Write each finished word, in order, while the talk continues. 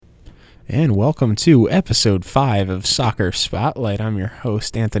And welcome to episode 5 of Soccer Spotlight. I'm your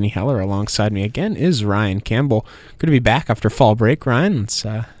host, Anthony Heller. Alongside me again is Ryan Campbell. Good to be back after fall break. Ryan, let's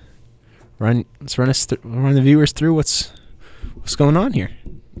run the viewers through what's going on here.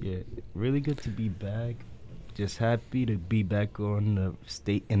 Yeah, really good to be back. Just happy to be back on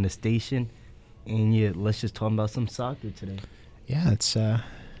the station. And yeah, let's just talk about some soccer today. Yeah, it's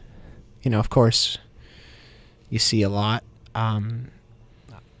of course, you see a lot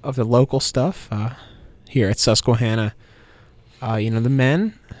of the local stuff here at Susquehanna. The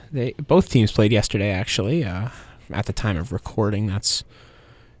men, both teams played yesterday. Actually, at the time of recording,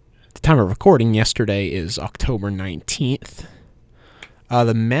 yesterday is October 19th.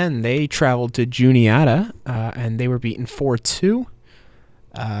 The men, they traveled to Juniata and they were beaten 4-2.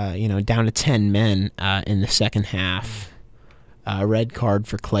 Down to 10 men in the second half. Red card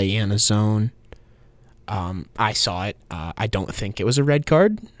for Clay Anazone. I saw it. I don't think it was a red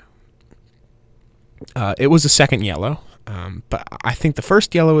card. It was a second yellow, but I think the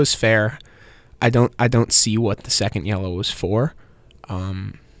first yellow is fair. I don't see what the second yellow was for.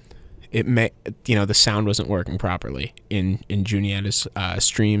 It may, the sound wasn't working properly in Juniata's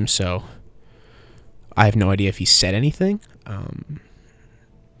stream, so I have no idea if he said anything.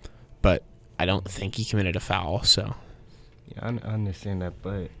 But I don't think he committed a foul, so. Yeah, I understand that,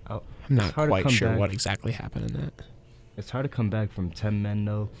 but I'm not quite sure what exactly happened in that. It's hard to come back from 10 men,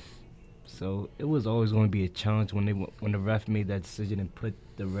 though. So it was always going to be a challenge when the ref made that decision and put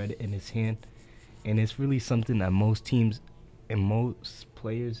the red in his hand. And it's really something that most teams and most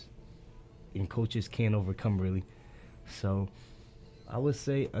players and coaches can't overcome, really. So I would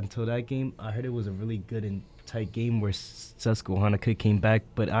say until that game, I heard it was a really good and tight game where Susquehanna came back,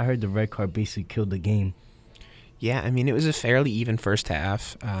 but I heard the red card basically killed the game. Yeah, it was a fairly even first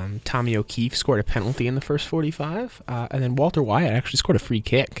half. Tommy O'Keefe scored a penalty in the first 45, and then Walter Wyatt actually scored a free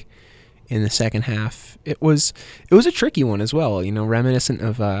kick in the second half. It was a tricky one as well, reminiscent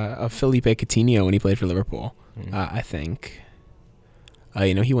of Felipe Coutinho when he played for Liverpool. I think,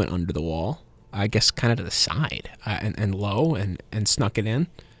 he went under the wall, I guess, kind of to the side and low and snuck it in.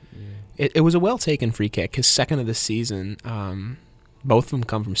 Yeah. It was a well taken free kick. His second of the season. Both of them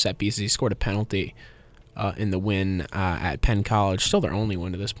come from set pieces. He scored a penalty in the win at Penn College, still their only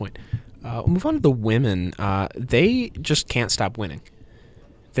win to this point. We'll move on to the women. They just can't stop winning.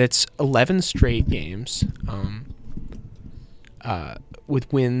 That's 11 straight games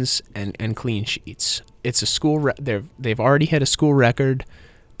with wins and clean sheets. It's a school. They've already hit a school record.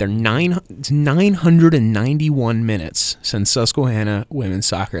 They're 991 minutes since Susquehanna women's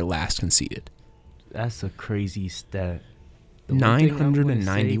soccer last conceded. That's a crazy stat.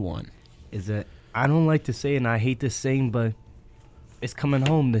 991 is that I don't like to say, and I hate this saying, but it's coming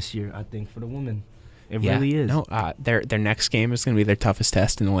home this year, I think, for the women. It really is. No, their next game is going to be their toughest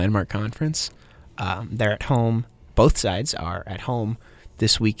test in the Landmark Conference. They're at home. Both sides are at home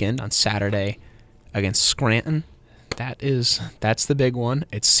this weekend on Saturday against Scranton. That's the big one.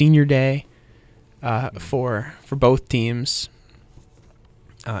 It's senior day for both teams.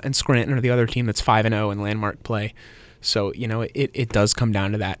 And Scranton are the other team that's 5-0 in Landmark play. So, it does come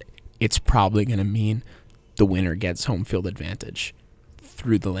down to that. It's probably going to mean the winner gets home field advantage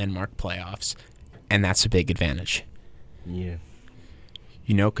through the Landmark playoffs, and that's a big advantage. Yeah.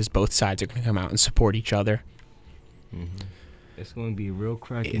 Because both sides are going to come out and support each other. Mm-hmm. It's going to be a real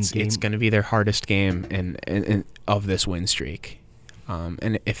cracking game. It's going to be their hardest game in of this win streak.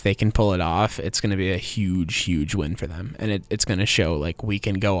 And if they can pull it off, it's going to be a huge, huge win for them. And it's going to show, we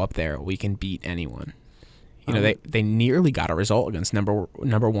can go up there. We can beat anyone. They nearly got a result against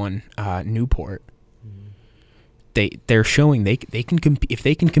number one Newport. They're showing they can compete. If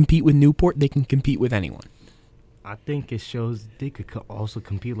they can compete with Newport, they can compete with anyone. I think it shows they could also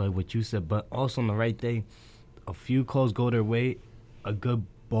compete like what you said, but also on the right day, a few calls go their way, a good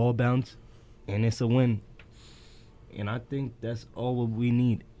ball bounce, and it's a win. And I think that's all what we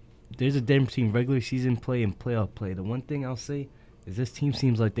need. There's a difference between regular season play and playoff play. The one thing I'll say is this team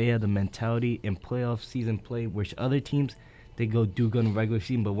seems like they have the mentality in playoff season play, which other teams, they go do good in regular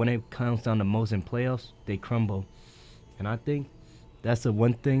season, but when it comes down to most in playoffs, they crumble. And I think that's the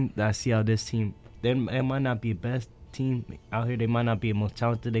one thing that I see out of this team. It might not be the best team out here. They might not be the most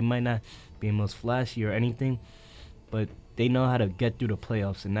talented. They might not be the most flashy or anything, but they know how to get through the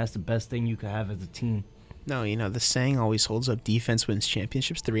playoffs, and that's the best thing you can have as a team. No, the saying always holds up, defense wins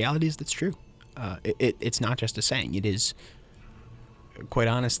championships. The reality is that's true. It's not just a saying. It is, quite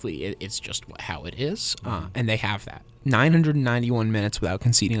honestly, it's just how it is, and they have that. 991 minutes without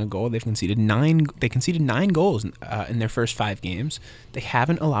conceding a goal. They conceded nine goals in their first 5 games. They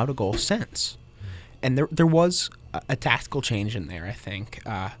haven't allowed a goal since. And there was a tactical change in there, I think.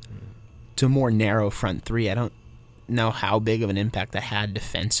 to a more narrow front three. I don't know how big of an impact that had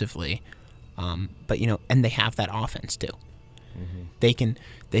defensively, but and they have that offense too. Mm-hmm.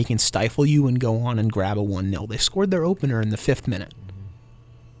 They can stifle you and go on and grab a 1-0. They scored their opener in the 5th minute.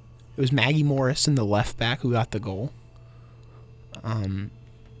 Mm-hmm. It was Maggie Morrison, the left back, who got the goal. And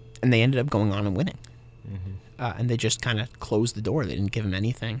they ended up going on and winning. Mm-hmm. And they just kind of closed the door. They didn't give him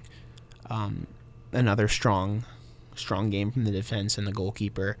anything. Another strong game from the defense and the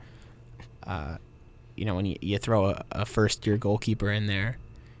goalkeeper. When you throw a first-year goalkeeper in there,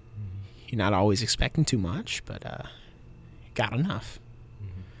 you're not always expecting too much, but got enough.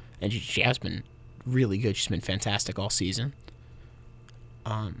 Mm-hmm. And she has been really good. She's been fantastic all season.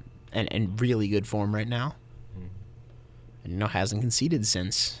 And really good form right now. Mm-hmm. And hasn't conceded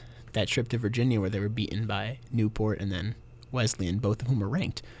since that trip to Virginia where they were beaten by Newport and then Wesleyan, both of whom are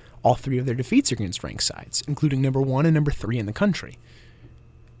ranked. All 3 of their defeats are against ranked sides, including number 1 and number 3 in the country.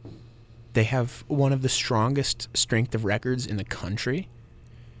 They have one of the strongest strength of records in the country.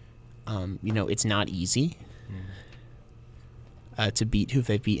 It's not easy to beat who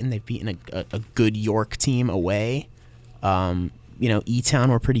they've beaten. They've beaten a good York team away.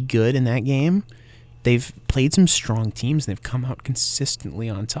 E-Town were pretty good in that game. They've played some strong teams, and they've come out consistently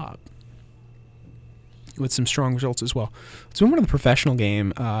on top with some strong results as well. Let's move on to the professional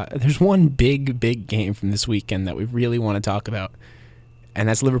game. There's one big game from this weekend that we really want to talk about, and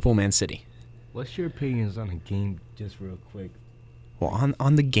that's Liverpool-Man City. What's your opinions on a game, just real quick? Well,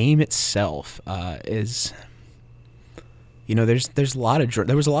 on the game itself, there's a lot of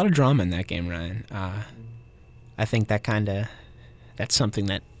there was a lot of drama in that game, Ryan. I think that's something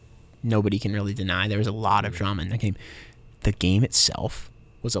that nobody can really deny. There was a lot of drama in that game. The game itself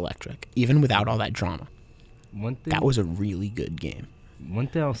was electric, even without all that drama. That was a really good game. One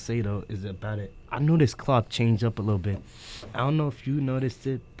thing I'll say, though, is about it. I noticed Klopp changed up a little bit. I don't know if you noticed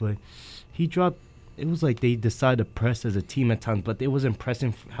it, but he dropped. It was like they decided to press as a team at times, but it wasn't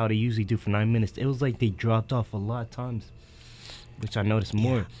pressing how they usually do for 9 minutes. It was like they dropped off a lot of times, which I noticed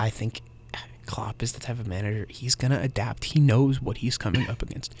more. Yeah, I think Klopp is the type of manager, he's going to adapt. He knows what he's coming up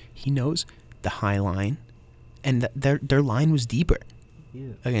against. He knows the high line, and their line was deeper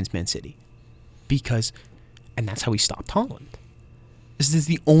against Man City. And that's how he stopped Holland. This is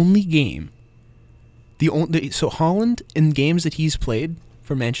the only game. So Holland, in games that he's played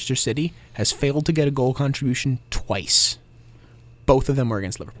for Manchester City, has failed to get a goal contribution twice. Both of them were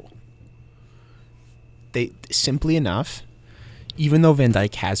against Liverpool. They simply enough, even though Van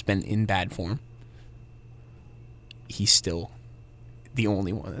Dijk has been in bad form, he's still the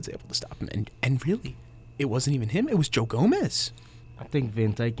only one that's able to stop him. And really, it wasn't even him. It was Joe Gomez. I think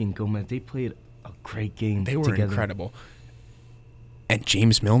Van Dijk and Gomez, they played a great game They were together. incredible. And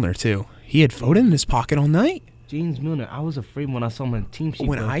James Milner, too. He had Foden in his pocket all night. James Milner, I was afraid when I saw him on the team sheet.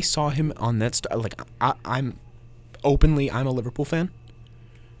 When I saw him on that I'm a Liverpool fan.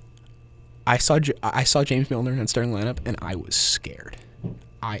 I saw James Milner in that starting lineup, and I was scared.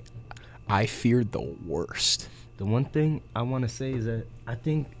 I feared the worst. The one thing I want to say is that I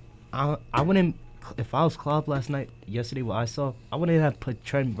think I wouldn't, if I was Klopp yesterday, what I saw, I wouldn't have put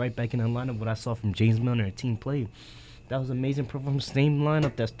Trent right back in the lineup. What I saw from James Milner and team play, that was amazing performance. Same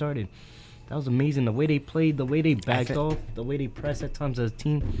lineup that started. That was amazing. The way they played, the way they backed off, the way they pressed at times as a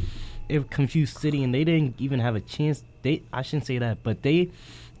team, it confused City, and they didn't even have a chance. I shouldn't say that, but they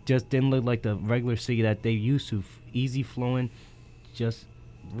just didn't look like the regular City that they used to. Easy flowing, just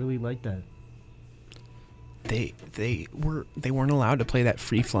really like that. They weren't allowed to play that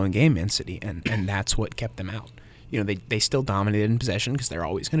free flowing game, Man City, and that's what kept them out. They still dominated in possession because they're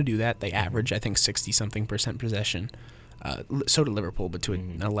always going to do that. They average, I think, 60-something% possession. So did Liverpool, but to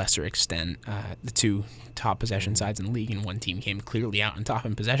a lesser extent. The two top possession sides in the league, and one team came clearly out on top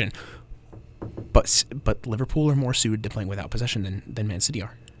in possession. But Liverpool are more suited to playing without possession than Man City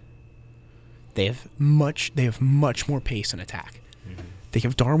are. They have much more pace and attack. Mm-hmm. They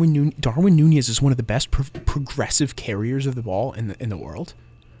have Darwin Nunez is one of the best progressive carriers of the ball in the world.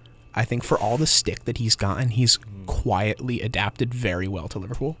 I think for all the stick that he's gotten, he's quietly adapted very well to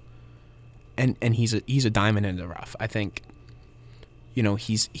Liverpool. And he's a diamond in the rough. I think,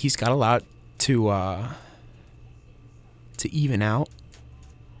 he's got a lot to even out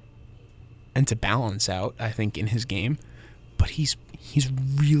and to balance out, I think, in his game. But he's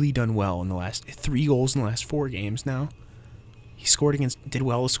really done well in the last 3 goals in the last 4 games now. He did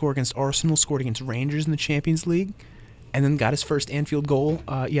well to score against Arsenal, scored against Rangers in the Champions League, and then got his first Anfield goal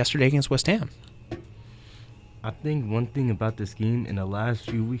yesterday against West Ham. I think one thing about this game in the last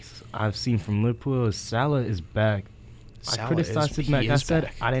few weeks I've seen from Liverpool is Salah is back. I criticized him back. I said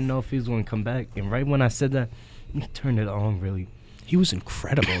I didn't know if he was going to come back. And right when I said that, he turned it on, really. He was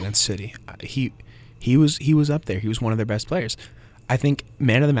incredible against City. He was up there. He was one of their best players. I think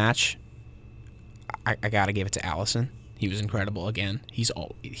man of the match. I gotta give it to Allison. He was incredible again. He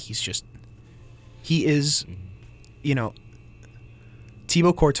is, you know.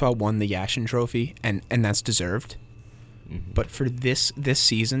 Thibaut Courtois won the Yashin Trophy, and that's deserved. Mm-hmm. But for this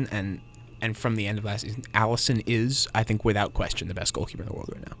season and from the end of last season, Allison is, I think, without question, the best goalkeeper in the world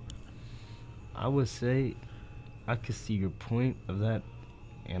right now. I would say I could see your point of that,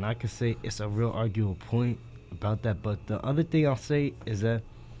 and I could say it's a real arguable point about that. But the other thing I'll say is that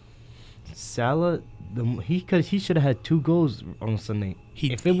Salah, he should have had 2 goals on Sunday.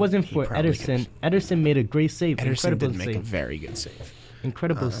 If it wasn't for Ederson, Ederson made a great save. Ederson did make a very good save.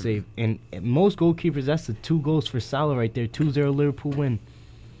 Incredible save. And most goalkeepers, that's the 2 goals for Salah right there. 2-0 Liverpool win.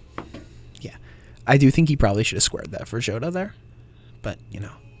 Yeah. I do think he probably should have squared that for Jota there. But, you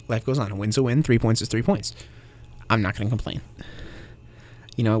know, life goes on. A win's a win. 3 points is 3 points. I'm not going to complain.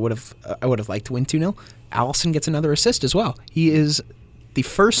 You know, I would have liked to win 2-0. Alisson gets another assist as well. He is the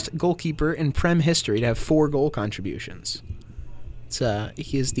first goalkeeper in Prem history to have 4 goal contributions.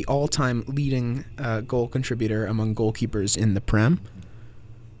 He is the all-time leading goal contributor among goalkeepers in the Prem.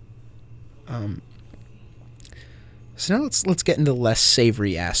 So now let's get into the less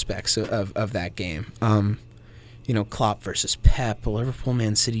savory aspects of that game. You know, Klopp versus Pep, Liverpool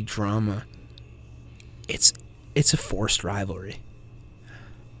Man City drama. It's a forced rivalry.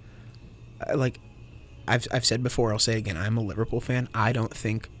 Like I've said before, I'll say it again. I'm a Liverpool fan. I don't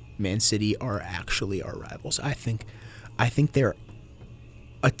think Man City are actually our rivals. I think they're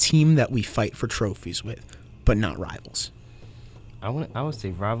a team that we fight for trophies with, but not rivals. I would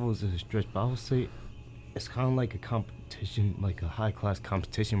say rivals is a stretch, but I would say it's kind of like a competition, like a high-class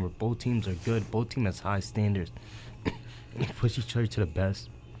competition where both teams are good, both teams has high standards, and push each other to the best.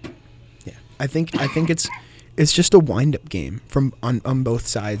 Yeah, I think it's just a wind-up game on both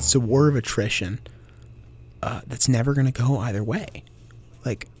sides. It's a war of attrition that's never going to go either way.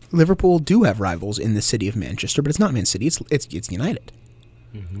 Like, Liverpool do have rivals in the city of Manchester, but it's not Man City. It's United.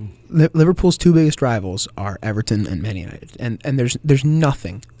 Mm-hmm. Liverpool's 2 biggest rivals are Everton and Man United, and there's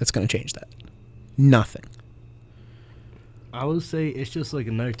nothing that's going to change that. Nothing. I would say it's just like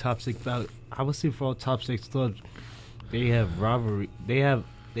another top 6 bout. I would say for all top 6 clubs, they have rivalry. They have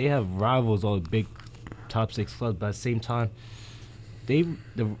rivals, all big top 6 clubs. But at the same time, the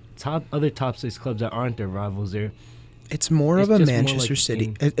other top 6 clubs that aren't their rivals there. It's more of a Manchester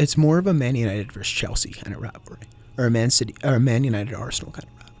City. It's more of a Man United versus Chelsea kind of rivalry. Or a Man United Arsenal kind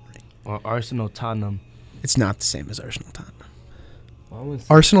of rivalry. Or Arsenal Tottenham. It's not the same as Arsenal Tottenham.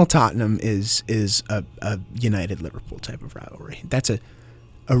 Arsenal Tottenham is a United Liverpool type of rivalry. That's a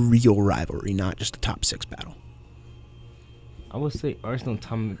real rivalry, not just a top 6 battle. I would say Arsenal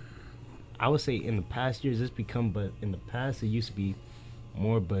Tottenham. I would say in the past years but in the past it used to be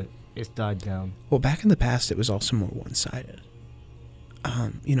more, but it's died down. Well, back in the past it was also more one-sided.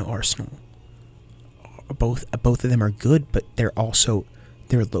 You know, Arsenal. Both of them are good, but they're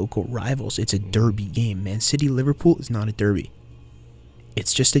local rivals. It's a derby game. Man City Liverpool is not a derby.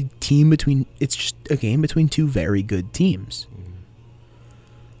 It's just a game between 2 very good teams.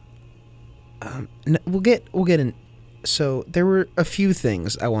 We'll get in. So there were a few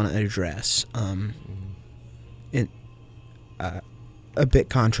things I want to address. A bit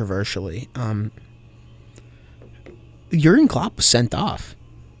controversially. Jurgen Klopp was sent off.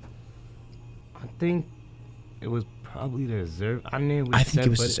 I think it was probably deserved. I think it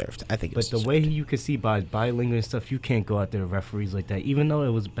was deserved. But the way you could see by body language and stuff, you can't go out there with referees like that, even though it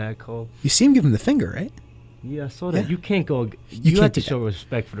was a bad call. You see him give him the finger, right? Yeah, I saw that. Yeah. You can't go. You have to show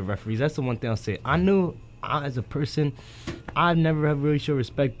respect for the referees. That's the one thing I'll say. As a person, I've never have really shown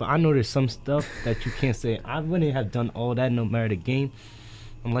respect, but I know there's some stuff that you can't say. I wouldn't have done all that no matter the game,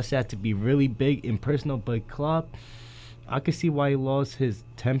 unless it had to be really big and personal. But Klopp, I could see why he lost his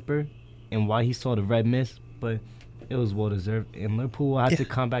temper and why he saw the red mist, but it was well deserved. And Liverpool will have to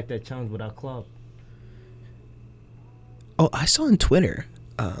combat that challenge without Klopp. Oh, I saw on Twitter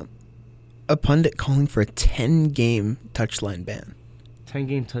a pundit calling for a 10-game touchline ban.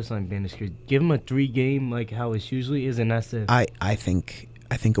 10-game touchline ban is good. Give him a 3-game like how it usually is, and that's it. I think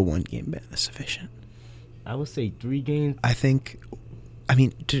a 1-game ban is sufficient. I would say 3 games.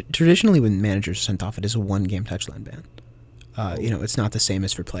 Traditionally when managers are sent off, it is a 1-game touchline ban. It's not the same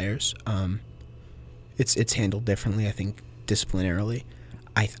as for players. It's handled differently, I think, disciplinarily.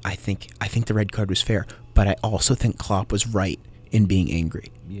 I think the red card was fair, but I also think Klopp was right in being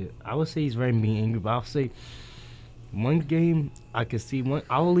angry. Yeah, I would say he's right in being angry, but I'll say 1 game, I could see one.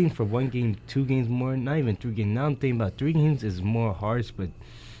 I will lean for 1 game, 2 games more, not even 3 games. Now I'm thinking about 3 games is more harsh, but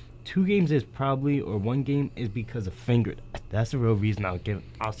 2 games is probably, or 1 game is because of finger. That's the real reason I'll say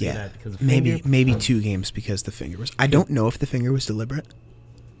Yeah, that, because of finger. maybe 2 games because the finger was. I don't know if the finger was deliberate,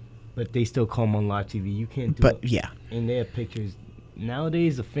 But they still call them on live TV. You can't do but it. yeah, And they have pictures.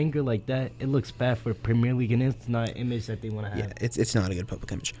 Nowadays, a finger like that, it looks bad for the Premier League, and it's not an image that they want to have. yeah, it's not a good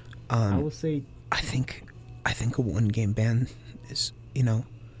public image. I would say I think a 1-game ban is, let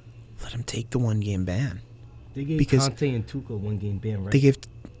him take the 1-game ban. they gave because Conte and Tuchel 1 game ban, right? They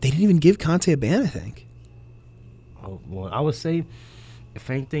didn't even give Conte a ban, I think. Oh, well, I would say, if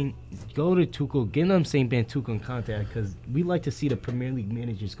anything, go to Tuchel, get them same ban Tuchel and Conte, because we like to see the Premier League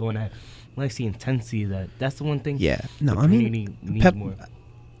managers going at. We like to see intensity of that. That's the one thing. Yeah, no, the I mean, community needs Pep, more.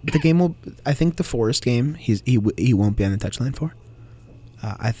 the game will. I think the Forest game, he won't be on the touchline for.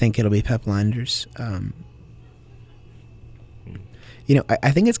 I think it'll be Pep Linders. I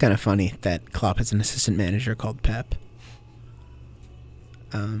think it's kind of funny that Klopp has an assistant manager called Pep.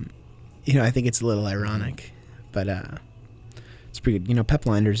 I think it's a little ironic, but it's pretty good. Pep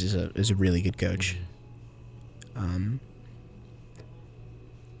Linders is a really good coach.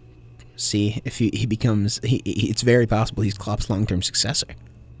 See if he becomes it's very possible he's Klopp's long-term successor.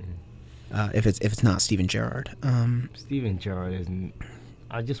 If it's not Steven Gerrard. Steven Gerrard isn't.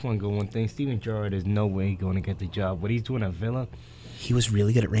 I just want to go one thing. Steven Gerrard is no way going to get the job. What he's doing at Villa. He was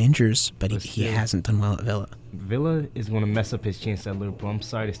really good at Rangers, but he still, hasn't done well at Villa. Villa is going to mess up his chance at Liverpool. I'm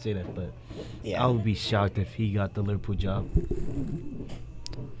sorry to say that, but I would be shocked if he got the Liverpool job.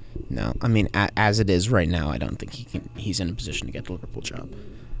 No, I mean, as it is right now, I don't think he's in a position to get the Liverpool job.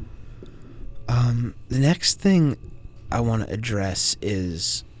 The next thing I want to address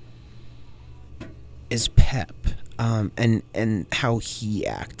is Pep, and how he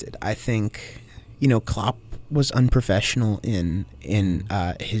acted. I think, Klopp was unprofessional in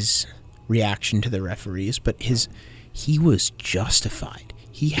his reaction to the referees, but he was justified.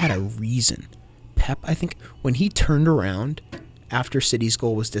 He had a reason. Pep, I think, when he turned around after City's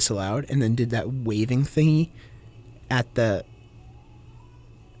goal was disallowed and then did that waving thingy at the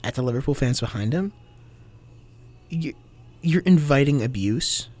Liverpool fans behind him, you're inviting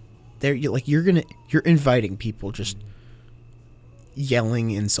abuse. There, you're inviting people just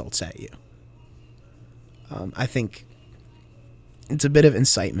yelling insults at you. I think it's a bit of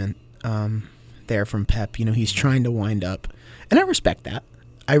incitement there from Pep. He's trying to wind up, and I respect that.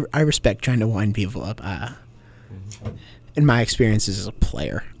 I respect trying to wind people up. In my experiences as a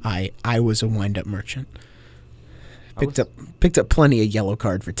player, I was a wind-up merchant. Picked up plenty of yellow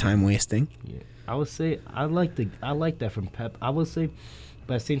card for time wasting. Yeah, I would say I like that from Pep. I would say,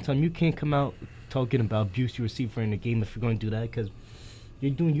 but at the same time, you can't come out talking about abuse you receive in the game if you're going to do that, because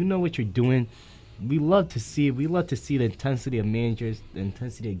you know what you're doing. We love to see it. We love to see the intensity of managers, the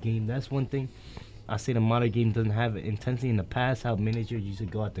intensity of game. That's one thing. I say the modern game doesn't have intensity in the past, how managers used to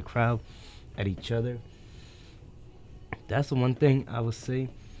go at the crowd, at each other. That's the one thing I would say.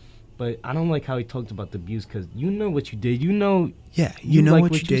 But I don't like how he talked about the abuse, because you know what you did. Yeah, you know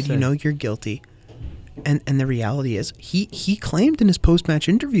what you did. You know you're guilty. And the reality is, he claimed in his post-match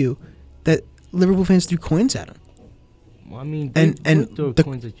interview that Liverpool fans threw coins at him. Well, I mean, and throw the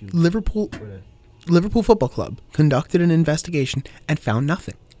coins at you. Liverpool Football Club conducted an investigation and found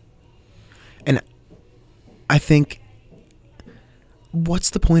nothing. And I think,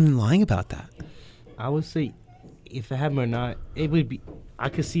 what's the point in lying about that? I would say, if it happened or not, it would be. I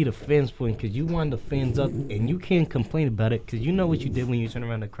could see the fans' point, because you wind the fans up, and you can't complain about it, because you know what you did when you turn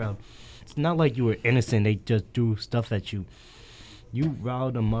around the crowd. It's not like you were innocent; they just threw stuff at you. You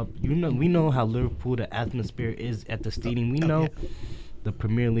riled them up. We know how Liverpool, the atmosphere is at the stadium. We know the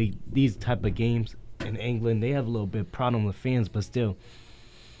Premier League, these type of games in England, they have a little bit of problem with fans, but still,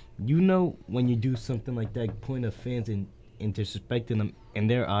 when you do something like that, point of fans and disrespecting them in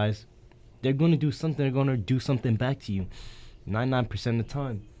their eyes, they're going to do something. They're going to do something back to you, 99% of the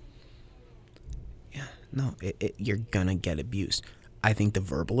time. Yeah, no, you're gonna get abuse. I think the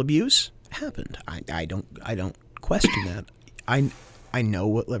verbal abuse happened. I don't question that. I know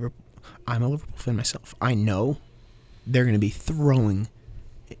what Liverpool. I'm a Liverpool fan myself. I know they're going to be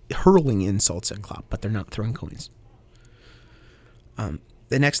hurling insults at Klopp, but they're not throwing coins.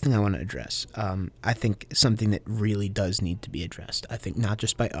 The next thing I want to address, I think something that really does need to be addressed. I think not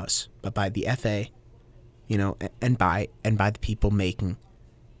just by us, but by the FA, and by the people making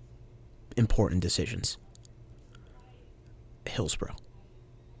important decisions. Hillsborough.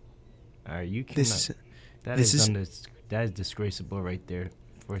 You cannot. That is disgraceful right there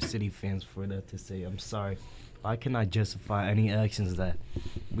for City fans, for that to say. I'm sorry, I cannot justify any actions that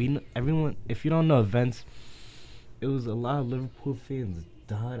everyone. If you don't know events, it was a lot of Liverpool fans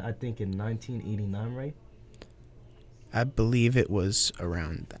died. I think in 1989, right? I believe it was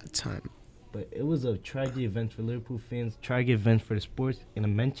around that time. But it was a tragic event for Liverpool fans, tragic event for the sports, and to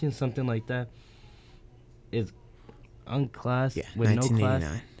mention something like that is unclassed Yeah, with no class,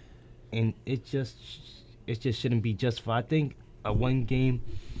 1989. and it just shouldn't be justified. I think a one game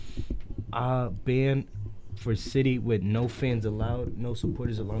ban for City with no fans allowed, no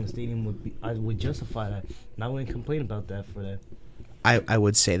supporters allowed in the stadium I would justify that, and I wouldn't complain about that for that. I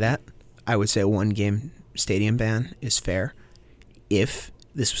would say that. I would say a one-game stadium ban is fair if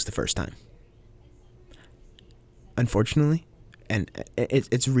this was the first time. Unfortunately, and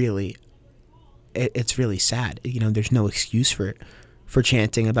it's really sad. You know, there's no excuse for it, for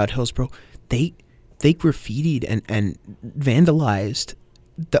chanting about Hillsborough. They graffitied and vandalized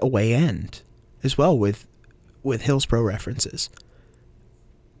the away end as well with Hillsborough references.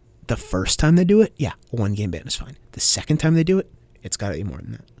 The first time they do it, yeah, a one-game ban is fine. The second time they do it, it's got to be more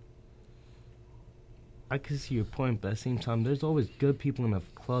than that. I can see your point, but at the same time, there's always good people in the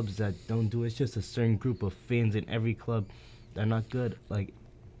clubs that don't do it. It's just a certain group of fans in every club that are not good. Like,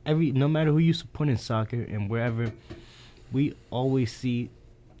 no matter who you support in soccer and wherever, we always see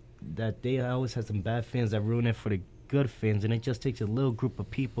that they always have some bad fans that ruin it for the good fans, and it just takes a little group of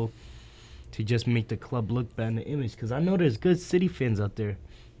people to just make the club look bad in the image. Because I know there's good City fans out there.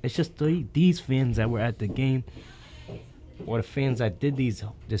 It's just these fans that were at the game or the fans that did these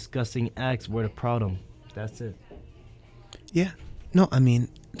disgusting acts were the problem. That's it. Yeah. No, I mean,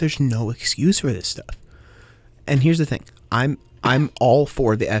 there's no excuse for this stuff. And here's the thing. I'm all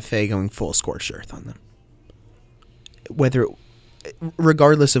for the FA going full scorched earth on them.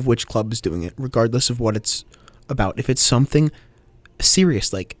 Regardless of which club is doing it, regardless of what it's about. If it's something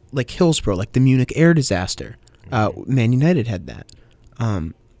serious like Hillsborough, like the Munich air disaster, Man United had that.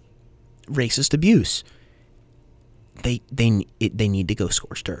 Racist abuse. They need to go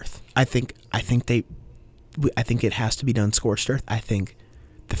scorched earth. I think it has to be done scorched earth. I think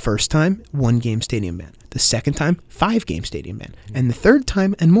the first time, 1-game stadium ban. The second time, 5-game stadium ban. And the third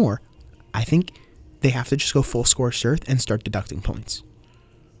time and more, I think they have to just go full scorched earth and start deducting points.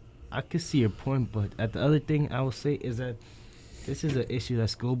 I can see your point, but the other thing I would say is that this is an issue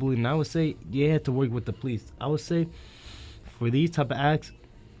that's globally, and I would say you have to work with the police. I would say for these type of acts,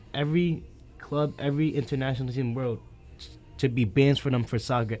 every club, every international team in the world should be bans for them for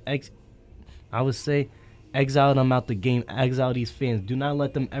soccer. I would say exile them out the game, exile these fans. Do not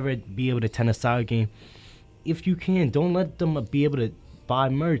let them ever be able to attend a soccer game. If you can, don't let them be able to buy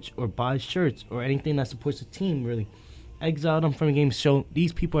merch or buy shirts or anything that supports the team, really. Exile them from the game. Show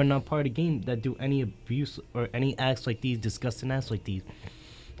these people are not part of the game that do any abuse or any acts like these, disgusting acts like these.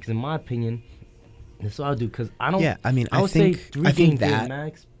 Because in my opinion, that's what I'll do. Because I don't. Yeah, I mean, I think that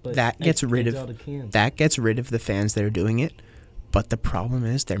max, but that gets rid of the fans that are doing it. But the problem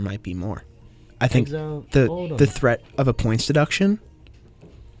is there might be more. I think the threat of a points deduction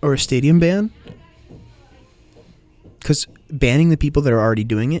or a stadium ban, because banning the people that are already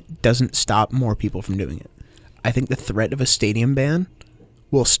doing it doesn't stop more people from doing it. I think the threat of a stadium ban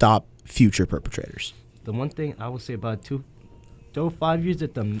will stop future perpetrators. The one thing I would say about it too, throw 5 years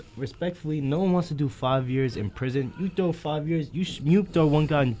at them. Respectfully, no one wants to do 5 years in prison. You throw 5 years, you throw one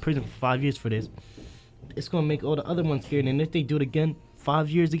guy in prison for 5 years for this. It's going to make all the other ones scared. And if they do it again, 5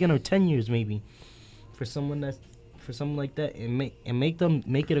 years again or 10 years maybe, for someone like that, and make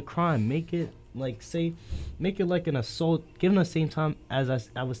it a crime. Make it like an assault. Give them the same time as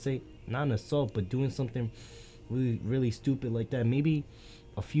I would say, not an assault, but doing something really, really stupid like that. Maybe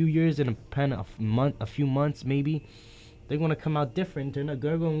a few years and a few months, maybe they're gonna come out different. They're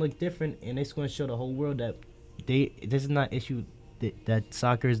gonna look different, and it's gonna show the whole world that this is not an issue that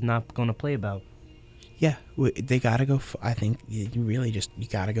soccer is not gonna play about. Yeah, they gotta go. I think you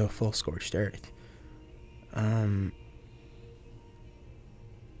gotta go full scorched earth. And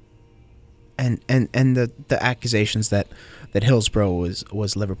the accusations that Hillsborough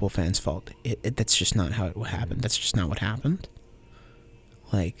was Liverpool fans' fault. That's just not how it happened. That's just not what happened.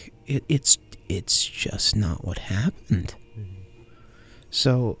 Like it's just not what happened. Mm-hmm.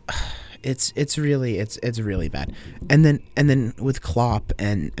 So it's really bad. And then with Klopp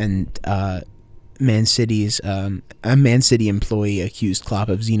and Man City's a Man City employee accused Klopp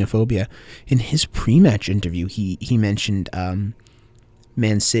of xenophobia. In his pre-match interview, he mentioned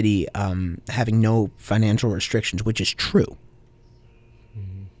Man City having no financial restrictions, which is true.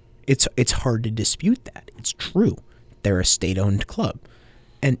 Mm-hmm. It's hard to dispute that. It's true. They're a state-owned club,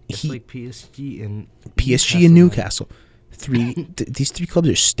 and it's like PSG and Newcastle. These three clubs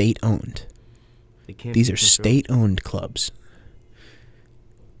are state-owned. These are state-owned clubs,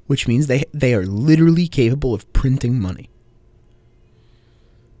 which means they are literally capable of printing money.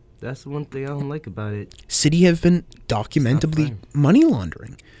 That's the one thing I don't like about it. City have been documentably fair. money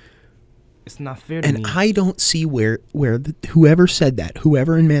laundering. It's not fair to And me. I don't see where whoever said that,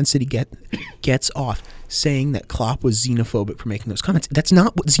 whoever in Man City gets off saying that Klopp was xenophobic for making those comments. That's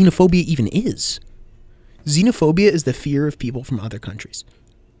not what xenophobia even is. Xenophobia is the fear of people from other countries.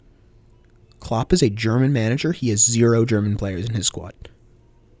 Klopp is a German manager. He has 0 German players in his squad.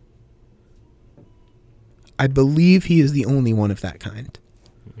 I believe he is the only one of that kind.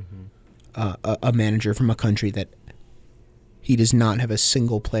 A manager from a country that he does not have a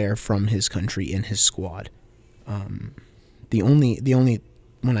single player from his country in his squad. The only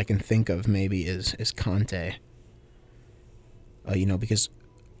one I can think of maybe is Conte. Because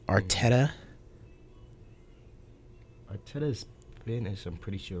Arteta. Arteta is Spanish, I'm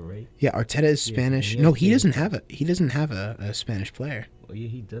pretty sure, right? Yeah, Arteta is Spanish. he No, has he doesn't Spanish. have a Spanish player. Well, yeah,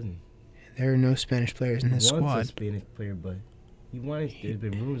 he doesn't. There are no Spanish players in his He wants squad. a Spanish player, but he wanted. There's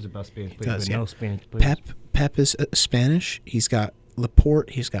been rumors about Spanish players, does, but yeah. no Spanish players. Pep is Spanish. He's got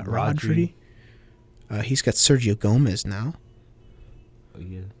Laporte. He's got Rodri. He's got Sergio Gomez now. Oh,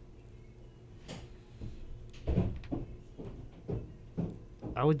 yeah.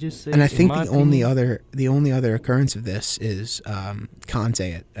 I would just say, And I in think my the only opinion- other occurrence of this is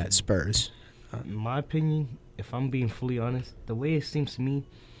Conte at Spurs. in my opinion, if I'm being fully honest, the way it seems to me,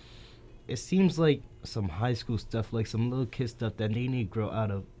 it seems like some high school stuff, like some little kid stuff that they need to grow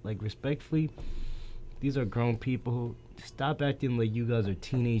out of. Like, respectfully, these are grown people. Stop acting like you guys are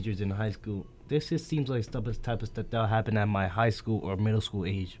teenagers in high school. This just seems like type of stuff that'll happen at my high school or middle school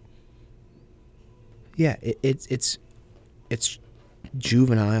age. Yeah, it's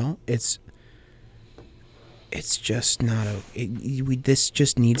juvenile. It's just not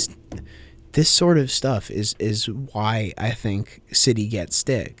this sort of stuff is why I think City gets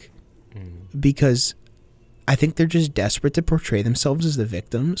stick, because I think they're just desperate to portray themselves as the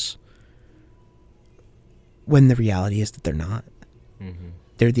victims when the reality is that they're not. Mm-hmm.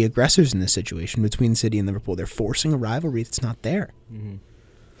 They're the aggressors in this situation between City and Liverpool. They're forcing a rivalry that's not there.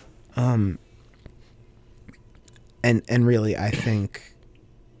 Mm-hmm. And really, I think,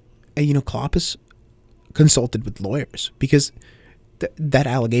 Klopp is consulted with lawyers because that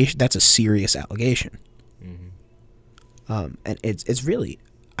allegation, that's a serious allegation. Mm-hmm. And it's really,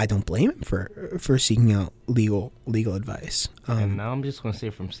 I don't blame him for seeking out legal advice. And now I'm just gonna say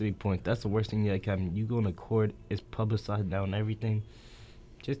from City Point, that's the worst thing that can happen. You go into court, it's publicized now and everything.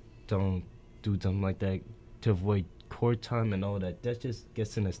 Just don't do something like that to avoid court time and all that. That just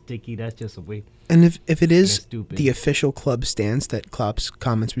gets in a sticky. That's just a way. And if it And is it's stupid. the official club stance that Klopp's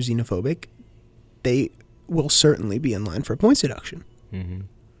comments were xenophobic, they will certainly be in line for a points deduction. Mm-hmm.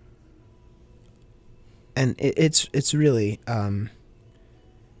 And it's really, from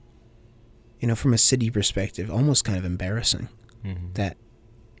a City perspective, almost kind of embarrassing Mm-hmm. that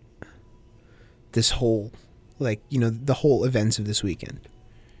this whole, the whole events of this weekend,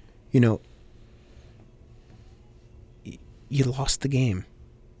 you lost the game.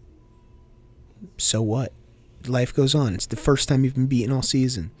 So what? Life goes on. It's the first time you've been beaten all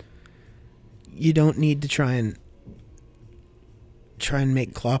season. You don't need to try and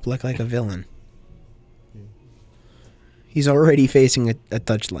make Klopp look like a villain. He's already facing a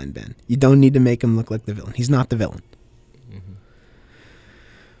touchline ban. You don't need to make him look like the villain. He's not the villain. Mm-hmm.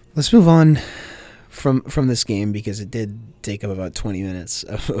 Let's move on from this game because it did take up about 20 minutes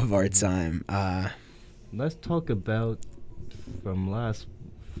of our time. Let's talk about from last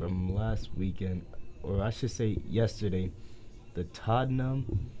weekend, or I should say yesterday, the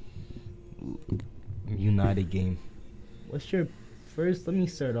Tottenham United game. Let me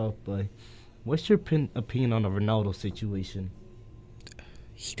start off by, what's your opinion on the Ronaldo situation?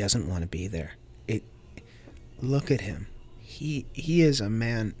 He doesn't want to be there. Look at him. He is a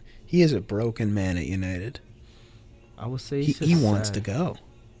man. He is a broken man at United. I would say He wants to go.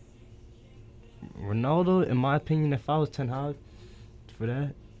 Ronaldo, in my opinion, if I was Ten Hag for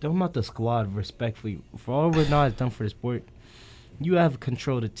that, don't about the squad respectfully. For all Ronaldo has done for the sport, you have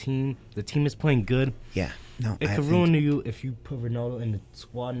control of the team. The team is playing good. Yeah. No, It I could think ruin you if you put Ronaldo in the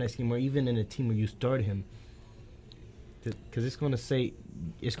squad next game or even in a team where you start him. Because it's going to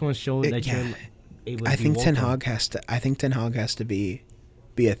show that yeah. you're able to I be think Ten walked on. Hag has to be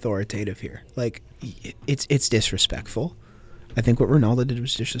authoritative here. Like, it's disrespectful. I think what Ronaldo did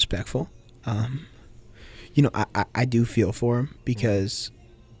was disrespectful. I do feel for him because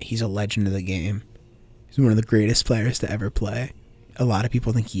he's a legend of the game. He's one of the greatest players to ever play. A lot of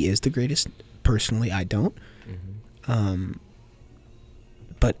people think he is the greatest. Personally, I don't. Mm-hmm.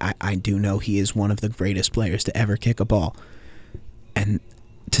 But I do know he is one of the greatest players to ever kick a ball. And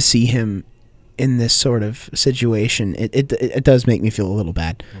to see him in this sort of situation, it does make me feel a little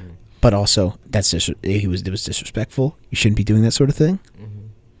bad. but also it was disrespectful. You shouldn't be doing that sort of thing.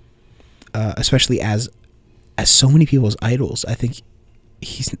 Especially as so many people's idols. I think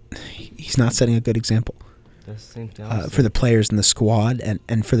he's not setting a good example. That's the same thing for the players in the squad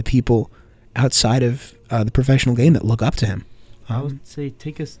and for the people outside of the professional game that look up to him. I would say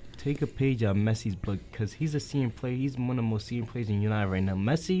take a page out of Messi's book, because he's a senior player. He's one of the most senior players in United right now.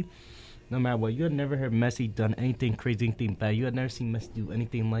 Messi, no matter what, you had never heard Messi done anything crazy, anything bad. You had never seen Messi do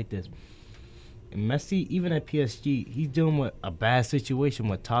anything like this. And Messi, even at PSG, he's dealing with a bad situation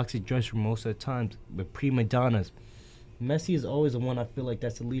with toxic dress room most of the times, with prima donnas. Messi is always the one I feel like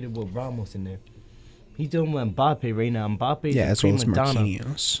that's the leader with Ramos in there. He's dealing with Mbappe right now. Mbappe is as well as prima donna.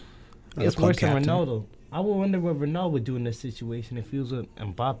 Marquinhos. It's worse than Ronaldo. I would wonder what Ronaldo would do in this situation if he was with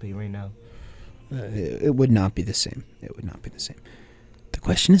Mbappe right now. It would not be the same. It would not be the same. The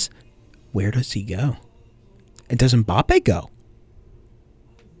question is, where does he go? And does Mbappe go?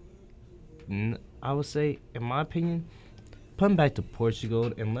 I would say, in my opinion, put him back to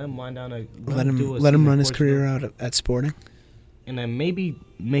Portugal and let him wind down. Let him run his career out at Sporting. And then maybe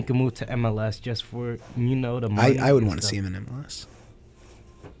make a move to MLS just for, the money. I would want to see him in MLS.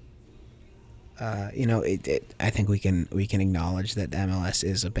 I think we can acknowledge that MLS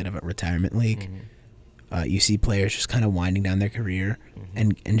is a bit of a retirement league. You see players just kind of winding down their career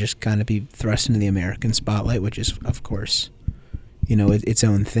and just kind of be thrust into the American spotlight, which is, of course, its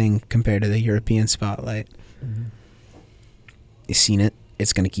own thing compared to the European spotlight. You've seen it.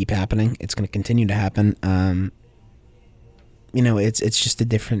 It's going to keep happening. It's going to continue to happen. It's just a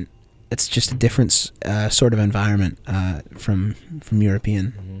different sort of environment from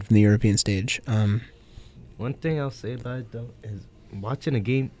the European stage. One thing I'll say about it though is watching the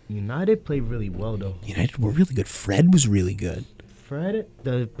game, United played really well though. United were really good. Fred was really good. Fred,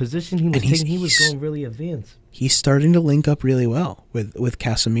 the position he was taking, he was going really advanced. He's starting to link up really well with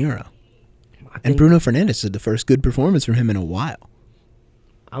Casemiro. And Bruno Fernandes is the first good performance from him in a while.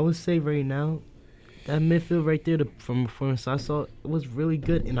 I would say right now, that midfield right there, from performance I saw, it was really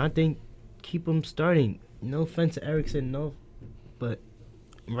good. And I think keep him starting. No offense to Eriksen, but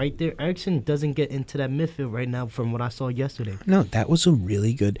right there, Eriksen doesn't get into that midfield right now from what I saw yesterday. No, that was a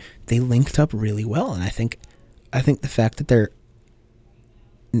really good. They linked up really well, and I think the fact that they're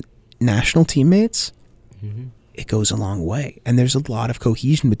national teammates, it goes a long way. And there's a lot of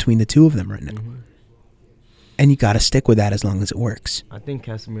cohesion between the two of them right now. And you got to stick with that as long as it works. I think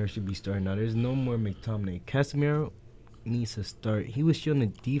Casemiro should be starting now. There's no more McTominay. Casemiro needs to start. He was showing the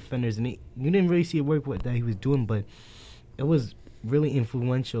defenders, and you didn't really see it work what that he was doing, but it was really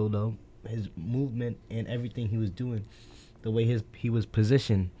influential though. His movement and everything he was doing, the way he was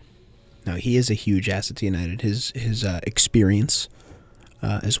positioned. No, he is a huge asset to United. His experience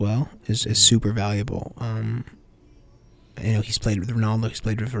as well is super valuable. He's played with Ronaldo. He's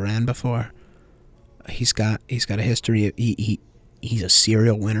played with Varane before. He's got a history of he's a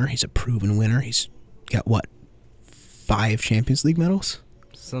serial winner. He's a proven winner. He's got 5 Champions League medals?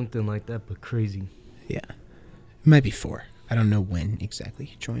 Something like that, but crazy. Yeah. It might be 4. I don't know when exactly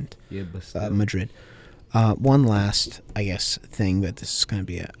he joined but still. Madrid. One last, I guess, thing, but this is going to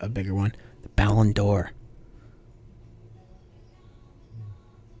be a bigger one. The Ballon d'Or.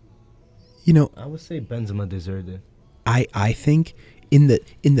 I would say Benzema deserved it. I think in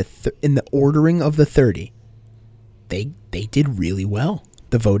the ordering of the 30, they did really well.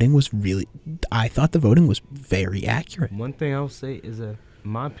 The voting was I thought the voting was very accurate. One thing I'll say is that,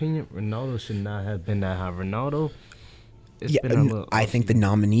 in my opinion, Ronaldo should not have been that high. Ronaldo, I think the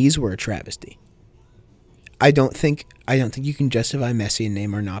nominees were a travesty. I don't think you can justify Messi and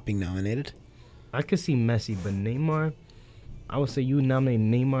Neymar not being nominated. I could see Messi, but Neymar, I would say you nominate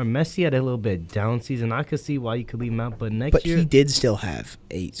Neymar. Messi had a little bit down season. I could see why you could leave him out, but year... But he did still have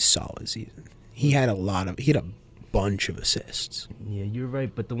a solid season. He had a bunch of assists. Yeah, you're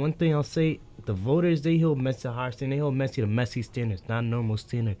right. But the one thing I'll say, the voters, they hold Messi to higher standard. They hold Messi to Messi standards, not normal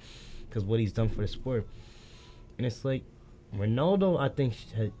standard, because what he's done for the sport. And it's like, Ronaldo, I think,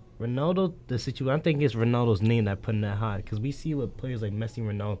 the situation, I think it's Ronaldo's name that put him that high, because we see with players like Messi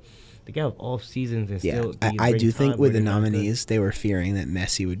and Ronaldo, they have off seasons and still. I do think with the nominees, they were fearing that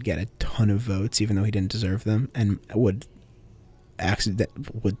Messi would get a ton of votes, even though he didn't deserve them, and would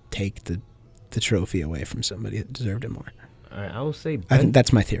take the trophy away from somebody that deserved it more. All right, I will say. I think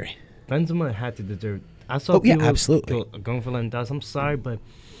that's my theory. Benzema had to deserve. I saw people absolutely going for Lewandowski. I'm sorry, but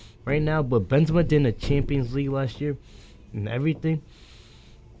right now, but Benzema did in the Champions League last year and everything.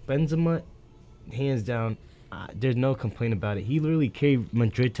 Benzema, hands down, there's no complaint about it. He literally carried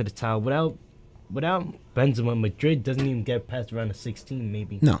Madrid to the title. Without Benzema, Madrid doesn't even get past round of 16,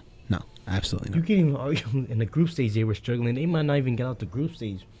 maybe. No, absolutely not. You can't even argue in the group stage they were struggling. They might not even get out the group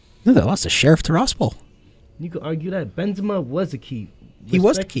stage. No, they lost to Sheriff Tiraspol. You could argue that Benzema was the key. He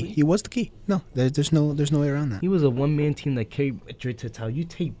was the key. Respectfully, He was the key. No, there's no way around that. He was a one-man team that carried Madrid to the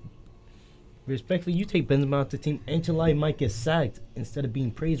title. Respectfully, you take Benzema out the team, Ancelotti might get sacked instead of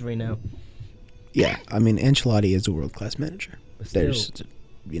being praised right now. Yeah, I mean Ancelotti is a world-class manager. But still, There's,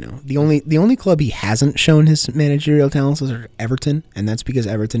 the only club he hasn't shown his managerial talents is Everton, and that's because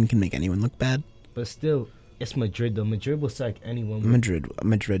Everton can make anyone look bad. but still, it's Madrid though. Madrid will sack anyone.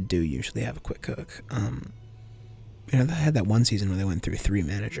 Madrid do usually have a quick hook. They had that one season where they went through 3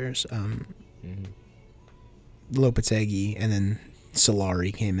 managers. Lopetegui, and then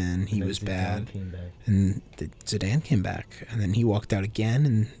Solari came in. He was bad. And Zidane came back, and then he walked out again,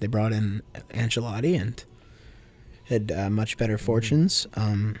 and they brought in Ancelotti and had much better fortunes.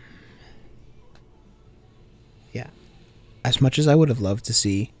 Yeah, as much as I would have loved to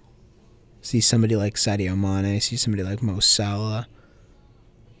see somebody like Sadio Mane, see somebody like Mo Salah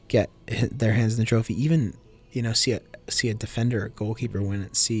get their hands in the trophy, even see a defender, a goalkeeper win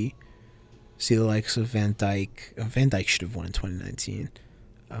it, see the likes of Van Dijk. Van Dijk should have won in 2019.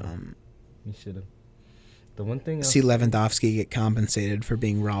 He should have. The one thing See Lewandowski get compensated for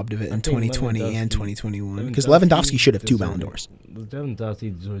being robbed of it in 2020 and 2021, because Lewandowski Lewandowski should have 2 deserved Ballon it. d'Ors.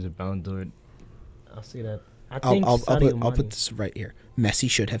 Lewandowski deserves a Ballon d'Or. I'll say that. I'll put this right here. Messi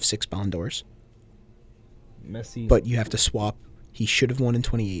should have 6 Ballon d'Ors, Messi. but you have to swap. He should have won in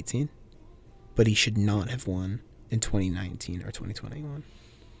 2018, but he should not have won in 2019 or 2021.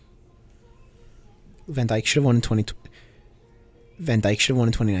 Van Dijk should have won in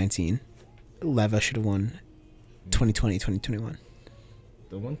 2019. Leva should have won 2020, 2021.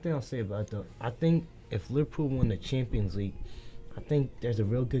 The one thing I'll say about that, I think if Liverpool won the Champions League, I think there's a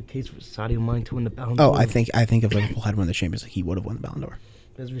real good case for Sadio Mane to win the Ballon d'Or. Oh, I think if Liverpool had won the Champions League, he would have won the Ballon d'Or.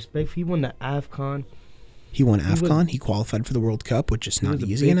 There's respect. He won the AFCON. He won AFCON. He qualified for the World Cup, which is not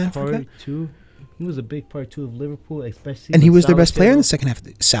easy in Africa. He was a big part too of Liverpool, especially. And he was their best player in the second half.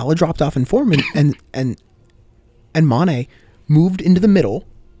 Salah dropped off in form, and Mane moved into the middle,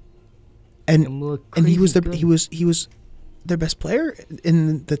 and he was their best player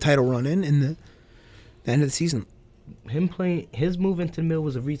in the title run in the end of the season. Him playing his move into the middle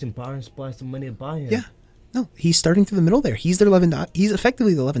was a reason Bayern splashed some money to buy him. Yeah, no, he's starting through the middle there. He's he's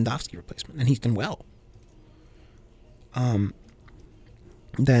effectively the Lewandowski replacement, and he's done well.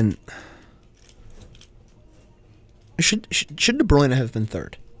 Then should De Bruyne have been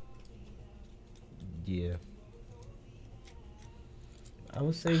 3rd? Yeah. I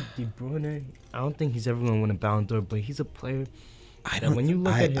would say De Bruyne. I don't think he's ever going to win a Ballon d'Or, but he's a player. When you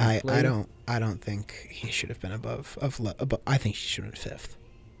look at him play, I don't think he should have been above. I think he should have been 5th.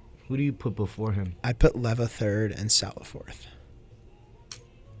 Who do you put before him? I put Leva 3rd and Salah 4th.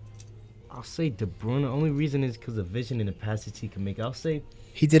 I'll say De Bruyne. The only reason is because of vision and the passes he can make. I'll say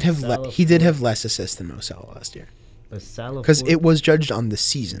he did have less assists than Mo Salah last year. But Salah, because it was judged on the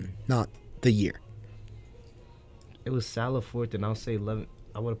season, not the year. It was Salah 4th, and I'll say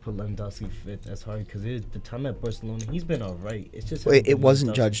I would have put Lewandowski 5th. That's hard because the time at Barcelona, he's been all right. It's just it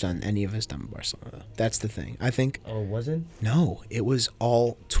wasn't judged on any of his time at Barcelona. That's the thing. I think. Oh, it wasn't? No, it was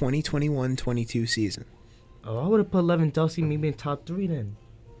all 2021-22 season. Oh, I would have put Lewandowski maybe in top 3 then.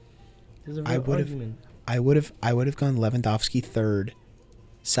 There's a real argument. I would have gone Lewandowski 3rd,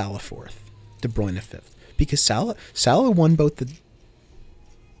 Salah 4th, De Bruyne 5th, because Salah won both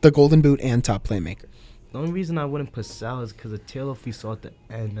the Golden Boot and top playmaker. The only reason I wouldn't put Salah is because of tail off we saw at the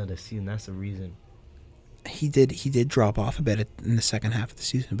end of the season. That's the reason. He did drop off a bit in the second half of the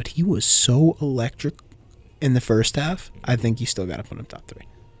season, but he was so electric in the first half. I think you still got to put him top 3.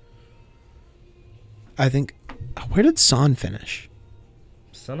 I think. Where did Son finish?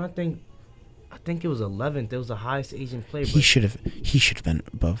 Son, I think it was 11th. It was the highest Asian player. He should have been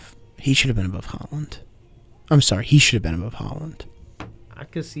above. He should have been above Haaland. I'm sorry. He should have been above Haaland. I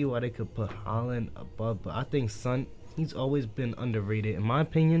could see why they could put Haaland above, but I think Son, he's always been underrated. In my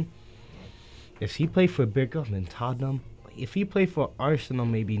opinion, if he played for a big club in Tottenham, if he played for Arsenal,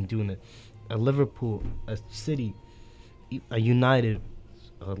 maybe doing a Liverpool, a City, a United,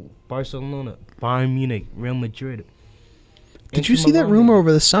 a Barcelona, Bayern Munich, Real Madrid. Did you see that rumor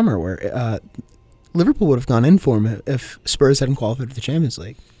over the summer where Liverpool would have gone in for him if Spurs hadn't qualified for the Champions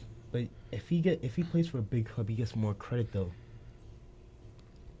League? But if he plays for a big club, he gets more credit though.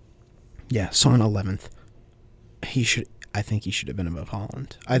 Yeah, Son 11th. I think he should have been above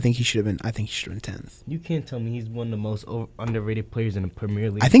Haaland. I think he should have been 10th. You can't tell me he's one of the most underrated players in the Premier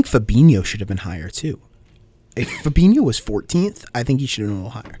League. I think Fabinho should have been higher too. If Fabinho was 14th, I think he should have been a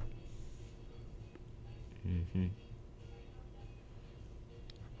little higher. Mm-hmm.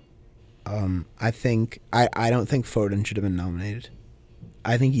 I don't think Foden should have been nominated.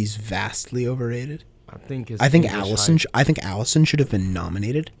 I think he's vastly overrated. I think his I think English Allison. height- I think Allison should have been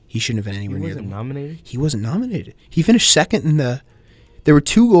nominated. He shouldn't have been He anywhere near wasn't the. nominated. He wasn't nominated. He finished second in the. There were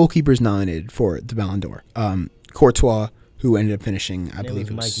 2 goalkeepers nominated for the Ballon d'Or. Courtois, who ended up finishing, I And believe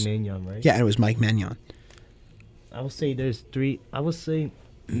it was Mike Maignan, right? Yeah, and it was Mike Maignan. I would say there's 3. I would say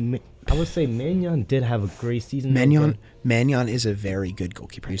Maignan did have a great season. though, Maignan is a very good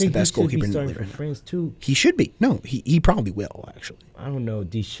goalkeeper. but I He's the think best he should goalkeeper be in the starting league for right now. France too. He should be. No, he probably will actually. I don't know.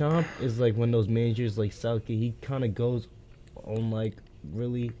 Deschamps is like one of those managers like Southgate. He kind of goes on like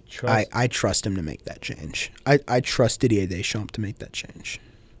really trust. I trust him to make that change. I trust Didier Deschamps to make that change.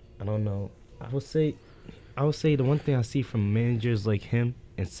 I don't know. I would say the one thing I see from managers like him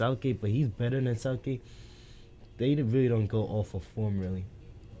and Southgate, but he's better than Southgate. They really don't go off of form really.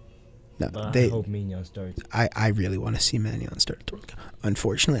 No, But I hope Maignan starts. I really want to see Maignan start the World Cup.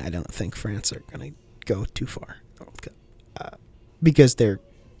 Unfortunately, I don't think France are going to go too far in the World Cup because they're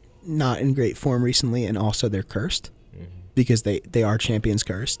not in great form recently, and also they're cursed because they are champions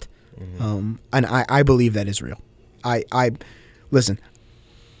cursed. And I believe that is real. I listen.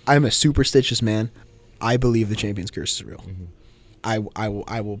 I'm a superstitious man. I believe the champions curse is real. I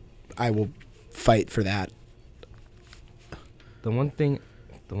will fight for that. The one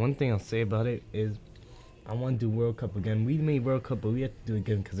thing I'll say about it is, I want to do World Cup again. We made World Cup, but we have to do it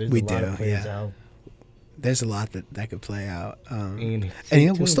again because there's a lot of players out. There's a lot that could play out, And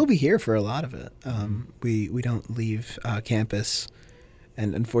we'll still be here for a lot of it. We don't leave campus,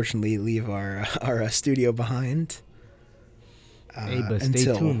 and unfortunately leave our studio behind. Hey, but stay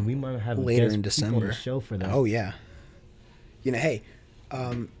until tuned. We might have later guest in people December. on the show for that. Oh yeah. Hey,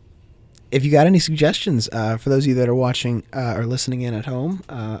 if you got any suggestions for those of you that are watching or listening in at home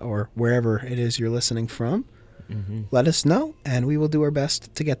or wherever it is you're listening from, let us know, and we will do our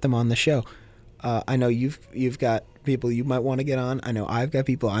best to get them on the show. I know you've got people you might want to get on. I know I've got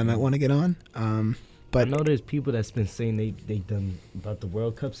people I might want to get on. But I know there's people that's been saying they done about the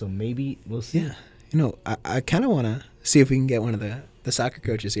World Cup, so maybe we'll see. Yeah, I kind of want to see if we can get one of the soccer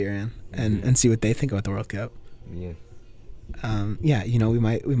coaches here in and see what they think about the World Cup. Yeah. We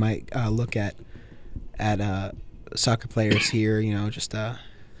might look at soccer players here. Just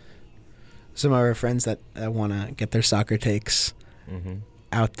some of our friends that want to get their soccer takes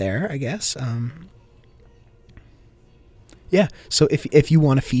out there, I guess. So if you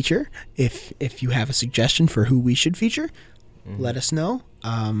want to feature, if you have a suggestion for who we should feature, let us know,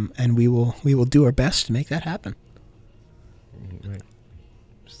 and we will do our best to make that happen. Right.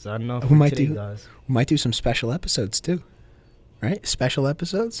 Signing off We for might today, do- guys. We might do some special episodes too, right? Special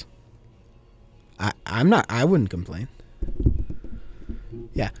episodes. I wouldn't complain.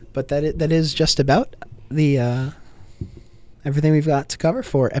 Yeah, but that is just about the everything we've got to cover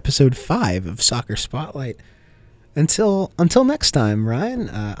for episode 5 of Soccer Spotlight. Until next time, Ryan.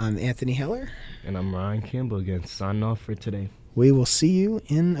 I'm Anthony Heller. And I'm Ryan Campbell again, signing off for today. We will see you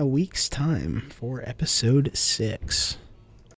in a week's time for episode 6.